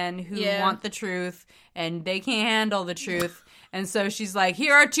old men who want the truth, and they can't handle the truth. And so she's like,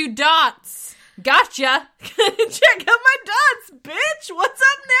 here are 2 dots. Gotcha. Check out my dots, bitch. What's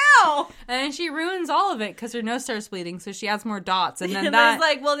up now? And then she ruins all of it because her nose starts bleeding, so she adds more dots. And then that's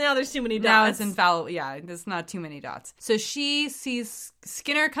like, well, now there's too many dots. Now it's infallible. Yeah, there's not too many dots. So she sees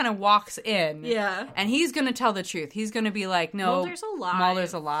Skinner kind of walks in. Yeah. And he's going to tell the truth. He's going to be like, no. Mulder's alive.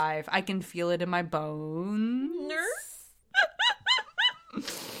 Mulder's alive. I can feel it in my bones.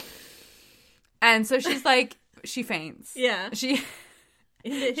 And so she's like, she faints. Yeah.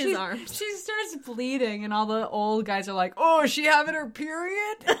 His arms. She starts bleeding, and all the old guys are like, oh, is she having her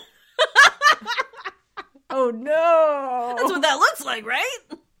period? Oh no! That's what that looks like, right?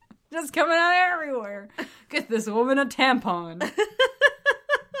 Just coming out everywhere. Get this woman a tampon.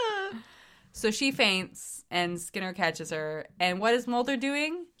 So she faints, and Skinner catches her. And what is Mulder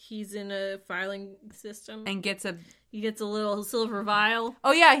doing? He's in a filing system. And he gets a little silver vial.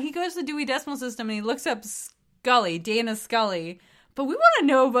 Oh yeah, he goes to the Dewey Decimal System and he looks up Scully, Dana Scully. But we want to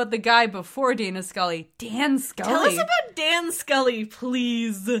know about the guy before Dana Scully, Dan Scully. Tell us about Dan Scully,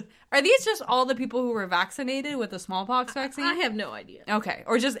 please. Are these just all the people who were vaccinated with the smallpox vaccine? I have no idea. Okay,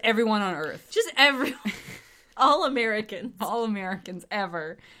 or just everyone on Earth. Just everyone. All Americans. All Americans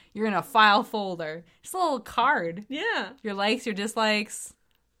ever. You're in a file folder. Just a little card. Yeah. Your likes, your dislikes,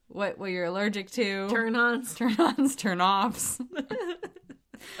 what you're allergic to. Turn-ons. Turn-ons, turn-offs.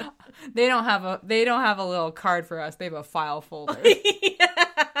 They don't have a little card for us. They have a file folder.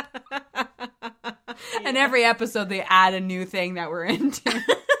 And every episode they add a new thing that we're into.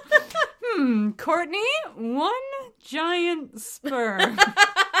 Courtney, one giant sperm.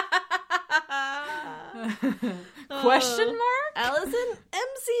 Question mark? Alison,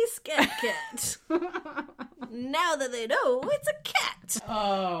 MC Scat Cat. Now that they know it's a cat.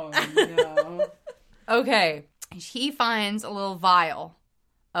 Oh, no. Okay. He finds a little vial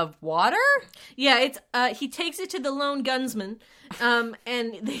of water? Yeah, it's he takes it to the lone gunsman,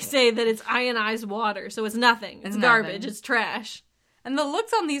 and they say that it's ionized water, so it's nothing. It's garbage. Nothing. It's trash. And the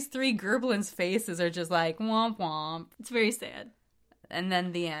looks on these three Gerblins' faces are just like, womp womp. It's very sad. And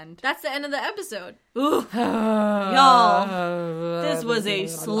then the end. That's the end of the episode. Ooh. Y'all, this was a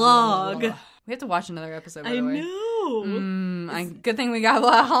slog. We have to watch another episode, by the way. I know. Good thing we got a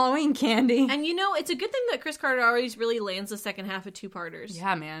lot of Halloween candy. And you know, it's a good thing that Chris Carter always really lands the second half of two-parters.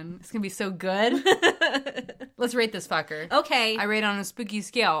 Yeah, man. It's going to be so good. Let's rate this fucker. Okay. I rate on a spooky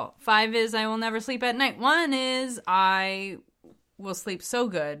scale. 5 is I will never sleep at night. 1 is I will sleep so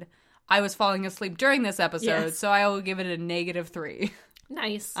good. I was falling asleep during this episode, so I will give it a -3.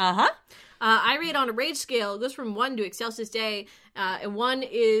 Nice. Uh-huh. I rate on a rage scale. It goes from 1 to Excelsis Day. And 1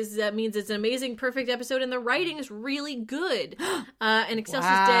 means it's an amazing, perfect episode, and the writing is really good. And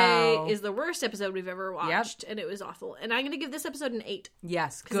Excelsis Day is the worst episode we've ever watched, and it was awful. And I'm going to give this episode an 8.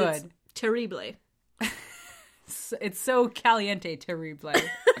 Yes, good. It's terrible. It's so caliente terrible.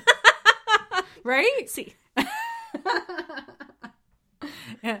 Right? See.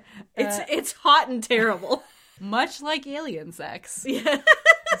 It's hot and terrible. Much like alien sex. Yeah.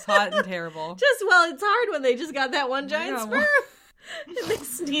 It's hot and terrible. It's hard when they just got that one giant sperm. And they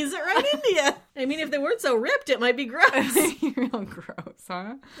sneeze it right into you. I mean, if they weren't so ripped, it might be gross. Real gross,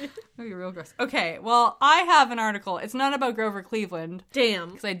 huh? That'd be real gross. Okay, well, I have an article. It's not about Grover Cleveland. Damn.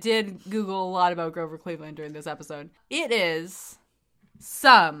 Because I did Google a lot about Grover Cleveland during this episode. It is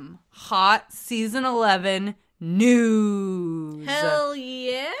some hot season 11 news. Hell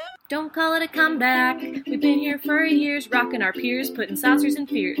yeah. Don't call it a comeback. We've been here for years, rocking our peers, putting saucers in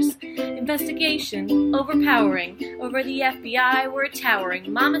fears. Investigation, overpowering. Over the FBI, we're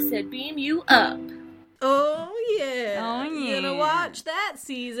towering. Mama said beam you up. Oh, yeah. Oh, yeah. Gonna watch that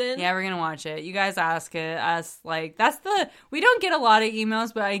season. Yeah, we're gonna watch it. You guys ask us, like, we don't get a lot of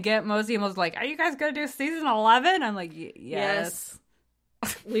emails, but I get most emails like, are you guys gonna do season 11? I'm like, yes.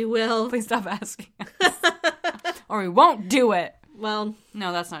 We will. Please stop asking us. Or we won't do it. Well,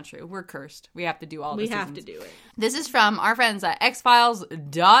 no, that's not true. We're cursed. We have to do all this. We have to do it. This is from our friends at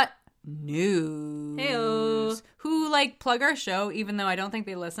xfiles.news. Heyo. Who, like, plug our show, even though I don't think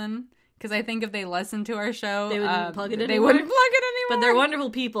they listen. Because I think if they listened to our show, they wouldn't plug it anymore. They wouldn't plug it anymore. But they're wonderful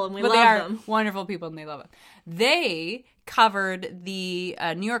people, and we love them. They are them. Wonderful people, and they love them. They covered the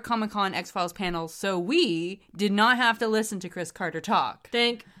New York Comic Con X-Files panel, so we did not have to listen to Chris Carter talk.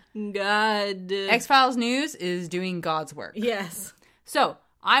 Thank God. X-Files News is doing God's work. Yes. So,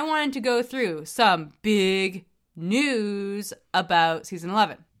 I wanted to go through some big news about season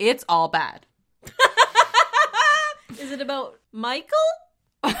 11. It's all bad. Is it about Michael?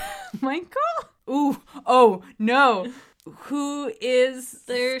 Michael? Ooh, oh, no. Who is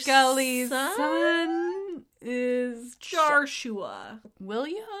their Scully's son? Is Joshua.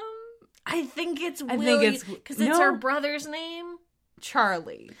 William? I think it's William. Because it's her brother's name.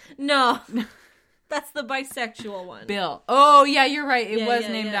 Charlie. No. That's the bisexual one. Bill. Oh, yeah, you're right. It was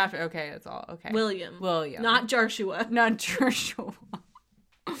named after. Okay, that's all. Okay. William. Not Joshua. Not Joshua.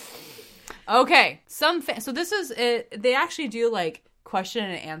 Okay. So this is it. They actually do, like, question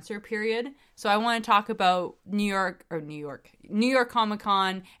and answer period. So I want to talk about New York Comic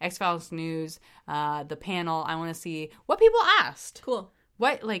Con, X-Files News, the panel. I want to see what people asked. Cool.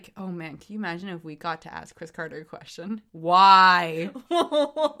 What, like, oh man, can you imagine if we got to ask Chris Carter a question? Why?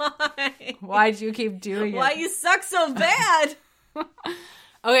 Why? Why'd you keep doing it? Why you suck so bad?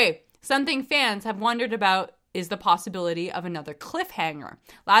 Okay, Something fans have wondered about is the possibility of another cliffhanger.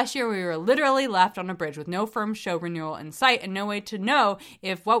 Last year, we were literally left on a bridge with no firm show renewal in sight and no way to know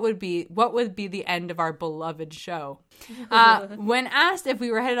if what would be the end of our beloved show. When asked if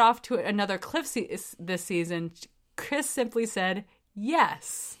we were headed off to another cliff this season, Chris simply said,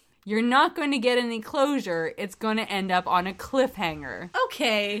 yes. You're not going to get any closure. It's going to end up on a cliffhanger.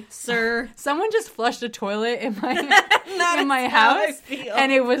 Okay, sir. Someone just flushed a toilet in my house,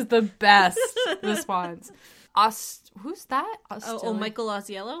 and it was the best response. Who's that? Michael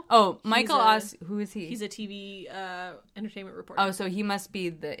Osiello? Oh, who is he? He's a TV entertainment reporter. Oh, so he must be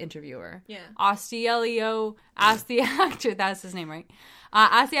the interviewer. Yeah. Ostiello asked the actor, that's his name, right?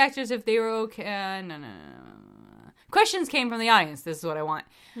 Asked the actors if they were okay. No. Questions came from the audience. This is what I want.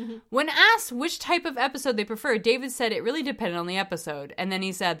 Mm-hmm. When asked which type of episode they preferred, David said it really depended on the episode. And then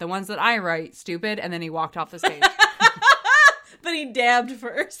he said, the ones that I write, stupid. And then he walked off the stage. But he dabbed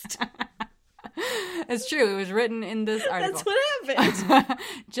first. It's true. It was written in this article. That's what happened.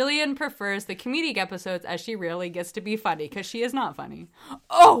 Jillian prefers the comedic episodes as she rarely gets to be funny because she is not funny.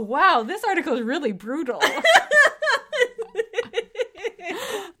 Oh, wow. This article is really brutal.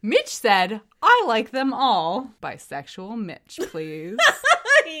 Mitch said, I like them all. Bisexual Mitch, please.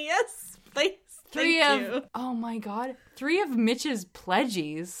 Yes, please. Thank you. Oh my God. 3 of Mitch's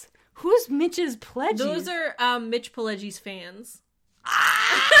pledgies. Who's Mitch's pledgies? Those are Mitch Pileggi's fans.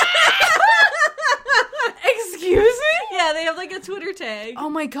 Excuse me? Yeah, they have like a Twitter tag. Oh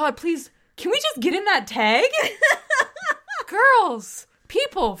my God, please. Can we just get in that tag? Girls,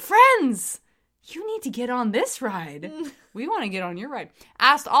 people, friends. You need to get on this ride. We want to get on your ride.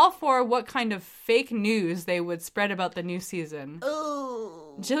 Asked all 4 what kind of fake news they would spread about the new season.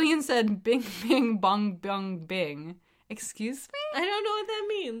 Oh. Jillian said bing, bing, bong, bong, bing. Excuse me? I don't know what that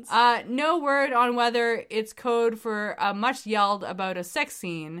means. No word on whether it's code for much yelled about a sex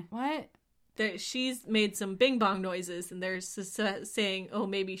scene. What? She's made some bing bong noises, and they're saying, oh,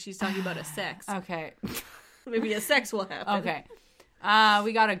 maybe she's talking about a sex. Okay. Maybe a sex will happen. Okay.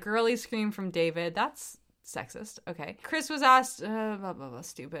 We got a girly scream from David. That's sexist. Okay. Chris was asked, blah, blah, blah,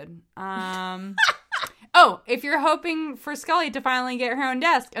 stupid. Oh, if you're hoping for Scully to finally get her own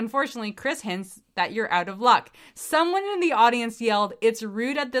desk, unfortunately, Chris hints that you're out of luck. Someone in the audience yelled, it's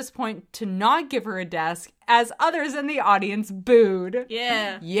rude at this point to not give her a desk, as others in the audience booed.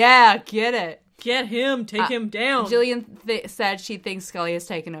 Yeah. Yeah, get it. Get him. Take him down. Jillian said she thinks Scully has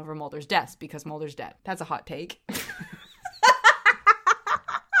taken over Mulder's desk because Mulder's dead. That's a hot take.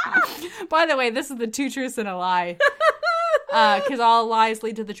 By the way, this is the 2 truths and a lie. Because all lies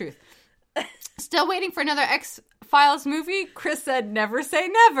lead to the truth. Still waiting for another X-Files movie? Chris said never say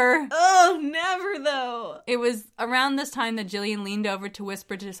never. Oh, never though. It was around this time that Jillian leaned over to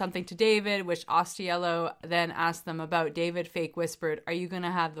whisper something to David, which Ostiello then asked them about. David fake whispered, are you going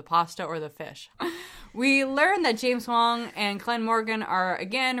to have the pasta or the fish? We learned that James Wong and Glenn Morgan are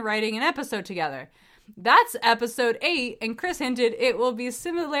again writing an episode together. That's episode 8, and Chris hinted it will be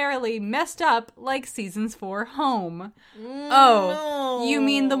similarly messed up like seasons 4 Home. Oh, you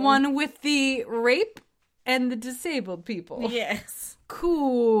mean the one with the rape and the disabled people? Yes.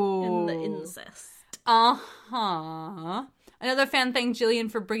 Cool. And the incest. Uh-huh. Another fan thanked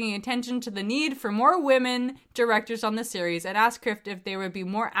Jillian for bringing attention to the need for more women directors on the series and asked Chris if there would be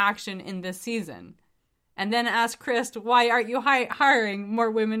more action in this season. And then asked Chris, why aren't you hiring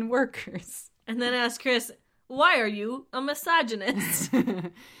more women workers? And then asked Chris, why are you a misogynist?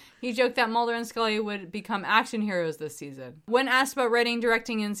 He joked that Mulder and Scully would become action heroes this season. When asked about writing and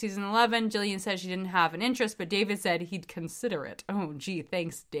directing in season 11, Jillian said she didn't have an interest, but David said he'd consider it. Oh, gee,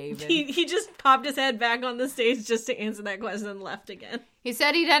 thanks, David. He just popped his head back on the stage just to answer that question and left again. He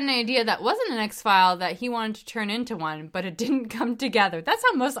said he'd had an idea that wasn't an X-File that he wanted to turn into one, but it didn't come together. That's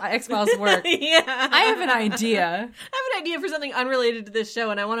how most X-Files work. Yeah. I have an idea. I have an idea for something unrelated to this show,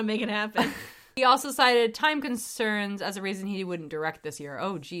 and I want to make it happen. He also cited time concerns as a reason he wouldn't direct this year.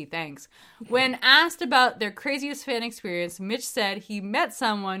 Oh, gee, thanks. When asked about their craziest fan experience, Mitch said he met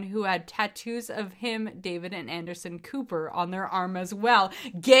someone who had tattoos of him, David, and Anderson Cooper on their arm as well.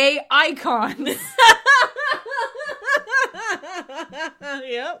 Gay icons.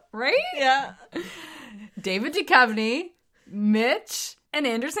 Yep. Right? Yeah. David Duchovny, Mitch, and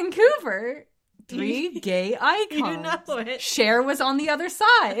Anderson Cooper. 3 gay icons. You know it. Cher was on the other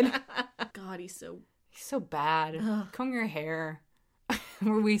side. God, he's so bad. Comb your hair.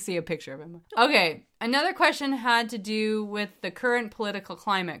 We see a picture of him. Okay, another question had to do with the current political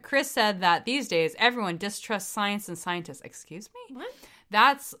climate. Chris said that these days everyone distrusts science and scientists. Excuse me? What?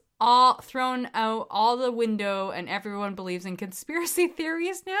 That's all thrown out all the window and everyone believes in conspiracy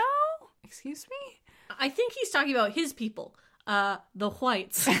theories now? Excuse me? I think he's talking about his people. The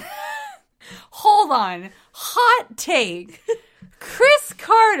whites. Hold on. Hot take. Chris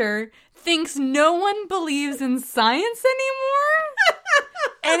Carter thinks no one believes in science anymore?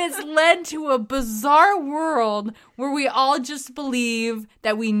 And it's led to a bizarre world where we all just believe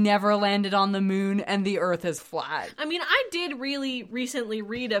that we never landed on the moon and the Earth is flat. I mean, I did really recently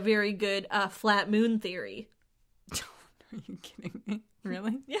read a very good flat moon theory. Are you kidding me?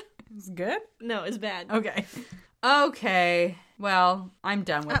 Really? Yeah. It's good? No, it's bad. Okay. Well, I'm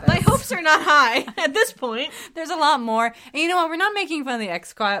done with this. My hopes are not high at this point. There's a lot more. And you know what? We're not making fun of the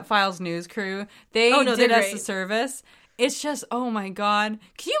X-Files news crew. They did us a service. It's just, oh my God.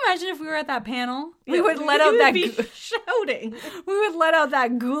 Can you imagine if we were at that panel? We would let out that shouting. We would let out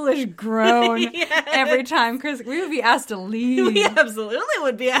that ghoulish groan every time Chris. We would be asked to leave. We absolutely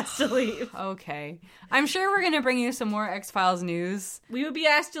would be asked to leave. Okay. I'm sure we're going to bring you some more X-Files news. We would be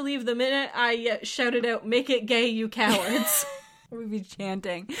asked to leave the minute I shouted out, "Make it gay, you cowards." We'd be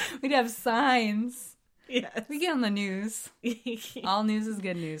chanting. We'd have signs. Yes. We get on the news. All news is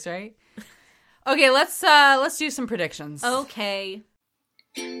good news, right? Okay, let's do some predictions. Okay.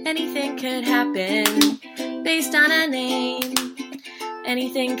 Anything could happen based on a name.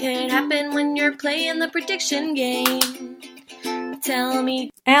 Anything could happen when you're playing the prediction game. Tell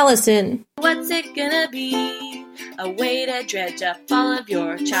me, Alison, what's it gonna be? A way to dredge up all of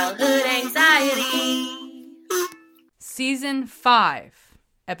your childhood anxiety. Season 5,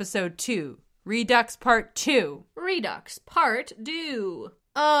 Episode 2, Redux Part 2. Redux Part 2.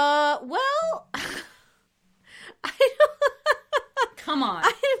 Well, I don't... Come on.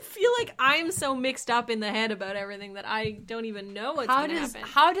 I feel like I'm so mixed up in the head about everything that I don't even know what's going to happen.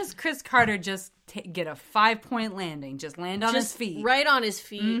 How does Chris Carter just get a 5-point landing? Just land on his feet? Right on his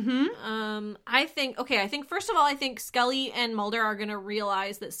feet. Mm-hmm. I think first of all, I think Scully and Mulder are going to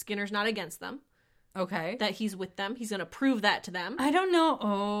realize that Skinner's not against them. Okay. That he's with them. He's going to prove that to them. I don't know.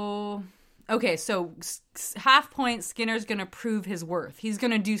 Oh... Okay, so half point, Skinner's going to prove his worth. He's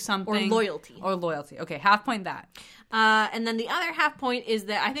going to do something. Or loyalty. Okay, half point that. And then the other half point is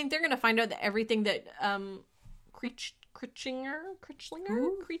that I think they're going to find out that everything that Critchlinger?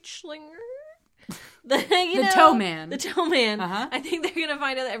 The toe man. The toe man. Uh-huh. I think they're going to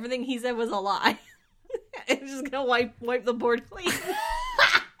find out that everything he said was a lie. It's just going to wipe the board clean.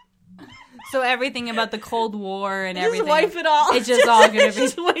 So everything about the Cold War and everything. Just wipe it all. It's just all going to be...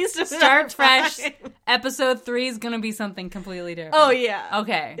 Just waste of Start fresh. Episode 3 is going to be something completely different. Oh, yeah.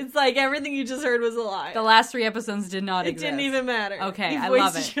 Okay. It's like everything you just heard was a lie. The last 3 episodes did not exist. It didn't even matter. Okay, You've I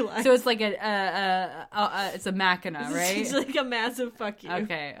love wasted it. your life. So it's like it's a machina, right? It's like a massive fuck you.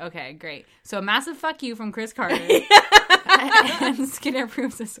 Okay, great. So a massive fuck you from Chris Carter. And Skinner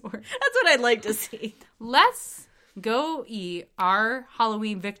proves his worth. That's what I'd like to see. Let's go eat our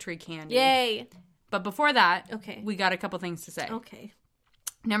Halloween victory candy. Yay. But before that, okay, we got a couple things to say. Okay.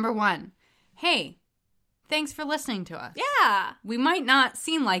 Number 1, hey, thanks for listening to us. Yeah. We might not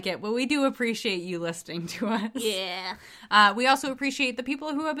seem like it, but we do appreciate you listening to us. Yeah. We also appreciate the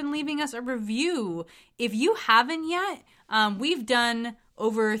people who have been leaving us a review. If you haven't yet, we've done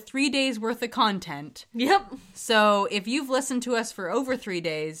over 3 days worth of content. Yep. So if you've listened to us for over 3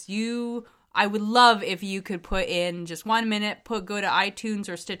 days, I would love if you could put in just 1 minute, go to iTunes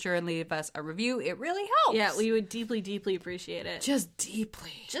or Stitcher and leave us a review. It really helps. Yeah, we would deeply, deeply appreciate it. Just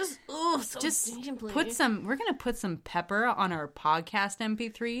deeply. Just deeply. We're going to put some pepper on our podcast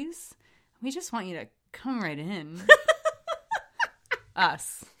MP3s. We just want you to come right in.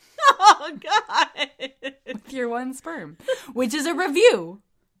 Us. Oh, God. With your 1 sperm. Which is a review.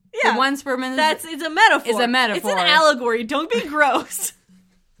 Yeah. The 1 sperm is... It's a metaphor. It's a metaphor. It's an allegory. Don't be gross.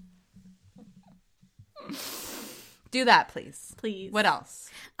 Do that, please. Please. What else?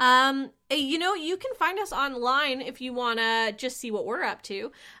 You can find us online if you want to just see what we're up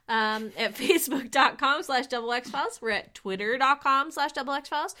to. At facebook.com/XXFiles. We're at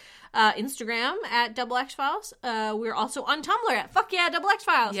twitter.com/XXFiles. Instagram at XXFiles. We're also on Tumblr at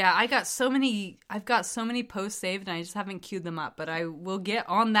XXFiles. Yeah, I've got so many posts saved and I just haven't queued them up, but I will get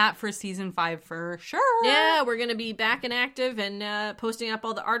on that for season 5 for sure. Yeah, we're going to be back and active and posting up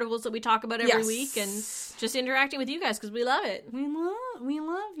all the articles that we talk about every week and just interacting with you guys because we love it. We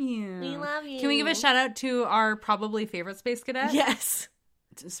love you. We love you. Can we give a shout out to our probably favorite space cadet? Yes.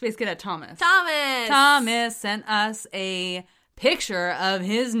 Space Cadet Thomas. Thomas sent us a picture of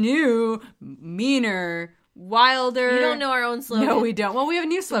his new, meaner, wilder... You don't know our own slogan. No, we don't. Well, we have a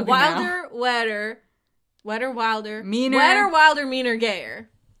new slogan Wilder, now. wetter, wilder, meaner. Wetter, wilder, meaner, gayer.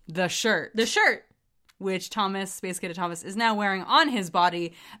 The shirt. Which Space Cadet Thomas, is now wearing on his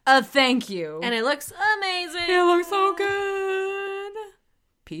body. A thank you. And it looks amazing. It looks so good.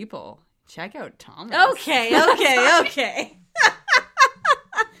 People, check out Thomas. Okay.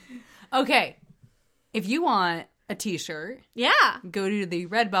 Okay. If you want a t-shirt, go to the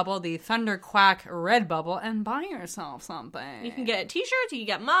Redbubble, the Thunderquack Redbubble, and buy yourself something. You can get t-shirts, you can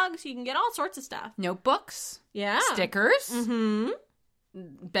get mugs, you can get all sorts of stuff. Notebooks. Yeah. Stickers. Mm-hmm.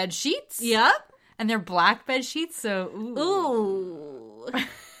 Bed sheets. Yep. And they're black bed sheets, so ooh.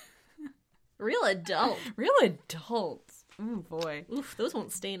 Real adult. Real adults. Ooh, boy. Oof, those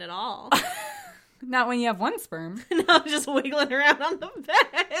won't stain at all. Not when you have one sperm. No, just wiggling around on the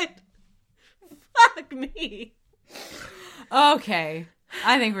bed. Fuck me. Okay.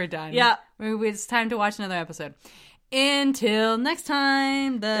 I think we're done. Yeah. It's time to watch another episode. Until next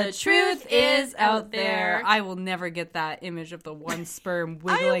time, the truth is out there. I will never get that image of the one sperm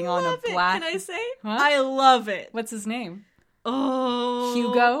wiggling on a black. Can I say? Huh? I love it. What's his name? Oh.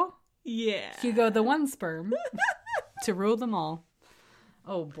 Hugo? Yeah. Hugo the one sperm. To rule them all.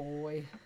 Oh boy.